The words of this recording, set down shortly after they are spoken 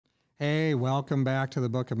Hey, welcome back to the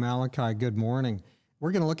book of Malachi. Good morning.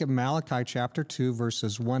 We're going to look at Malachi chapter 2,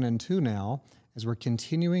 verses 1 and 2 now, as we're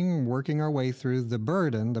continuing working our way through the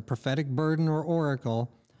burden, the prophetic burden or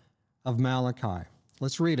oracle of Malachi.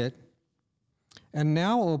 Let's read it. And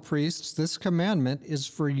now, O priests, this commandment is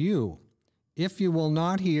for you. If you will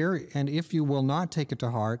not hear, and if you will not take it to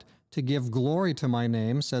heart, to give glory to my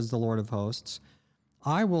name, says the Lord of hosts,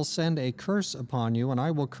 I will send a curse upon you, and I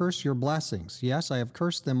will curse your blessings. Yes, I have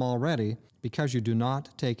cursed them already, because you do not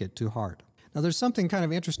take it to heart. Now, there's something kind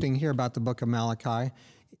of interesting here about the book of Malachi.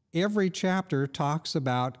 Every chapter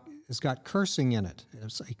it's got cursing in it.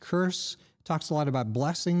 It's a curse, talks a lot about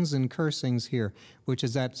blessings and cursings here, which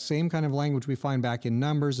is that same kind of language we find back in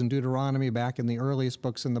Numbers and Deuteronomy, back in the earliest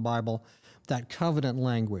books in the Bible, that covenant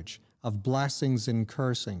language of blessings and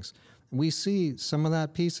cursings. We see some of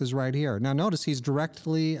that pieces right here. Now notice he's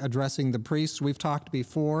directly addressing the priests. We've talked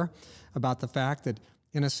before about the fact that,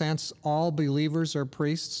 in a sense, all believers are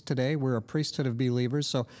priests today. We're a priesthood of believers.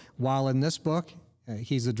 So while in this book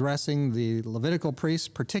he's addressing the Levitical priests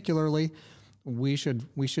particularly, we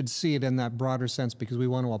should see it in that broader sense because we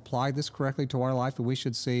want to apply this correctly to our life. And we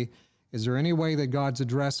should see, is there any way that God's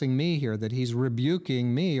addressing me here, that he's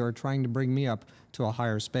rebuking me or trying to bring me up to a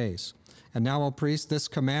higher space? And now, O priest, this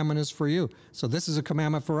commandment is for you. So this is a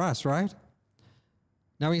commandment for us, right?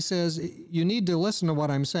 Now he says, you need to listen to what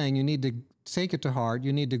I'm saying. You need to take it to heart.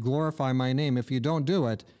 You need to glorify my name. If you don't do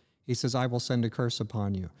it, he says, I will send a curse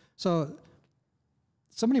upon you. So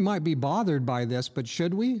somebody might be bothered by this, but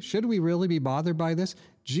should we? Should we really be bothered by this?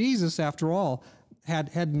 Jesus, after all,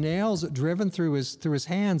 had nails driven through his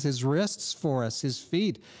hands, his wrists for us, his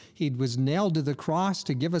feet. He was nailed to the cross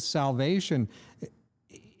to give us salvation.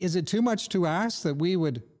 Is it too much to ask that we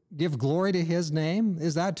would give glory to his name?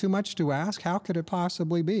 Is that too much to ask? How could it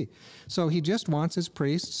possibly be? So he just wants his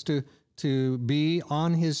priests to be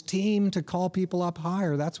on his team, to call people up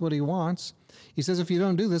higher. That's what he wants. He says, if you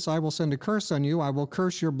don't do this, I will send a curse on you. I will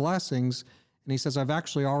curse your blessings. And he says, I've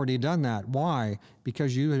actually already done that. Why?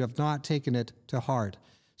 Because you have not taken it to heart.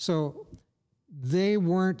 So they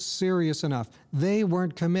weren't serious enough. They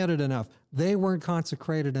weren't committed enough. They weren't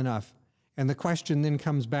consecrated enough. And the question then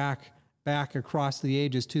comes back across the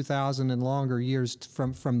ages, 2,000 and longer years,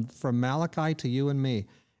 from Malachi to you and me.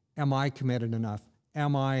 Am I committed enough?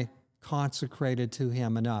 Am I consecrated to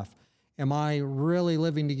him enough? Am I really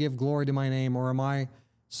living to give glory to my name? Or am I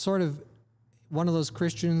sort of one of those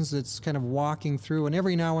Christians that's kind of walking through, and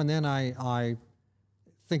every now and then I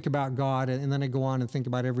think about God, and then I go on and think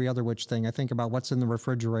about every other which thing. I think about what's in the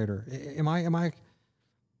refrigerator.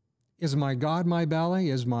 Is my God my belly?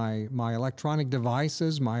 Is my electronic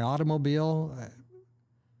devices, my automobile?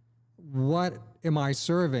 What am I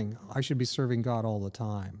serving? I should be serving God all the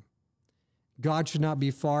time. God should not be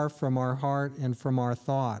far from our heart and from our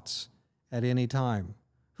thoughts at any time.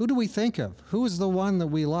 Who do we think of? Who is the one that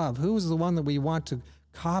we love? Who is the one that we want to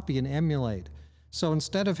copy and emulate? So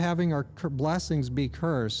instead of having our blessings be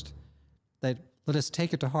cursed, let us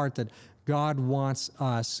take it to heart that God wants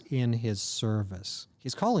us in his service.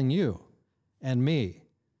 He's calling you and me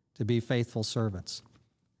to be faithful servants.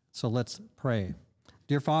 So let's pray.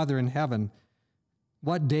 Dear Father in heaven,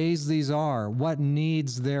 what days these are, what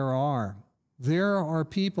needs there are. There are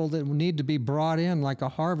people that need to be brought in like a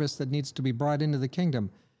harvest that needs to be brought into the kingdom,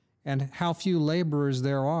 and how few laborers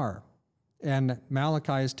there are. And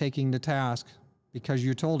Malachi is taking the task, because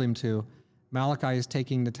you told him to. Malachi is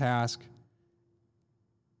taking the task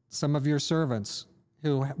some of your servants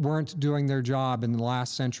who weren't doing their job in the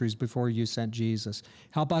last centuries before you sent Jesus.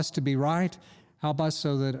 Help us to be right. Help us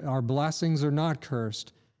so that our blessings are not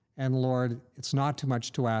cursed. And Lord, it's not too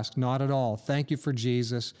much to ask, not at all. Thank you for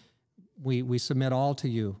Jesus. We submit all to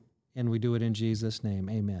you, and we do it in Jesus' name.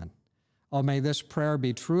 Amen. Oh, may this prayer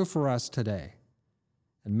be true for us today,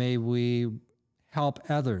 and may we help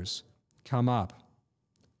others come up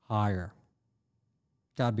higher.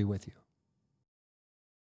 God be with you.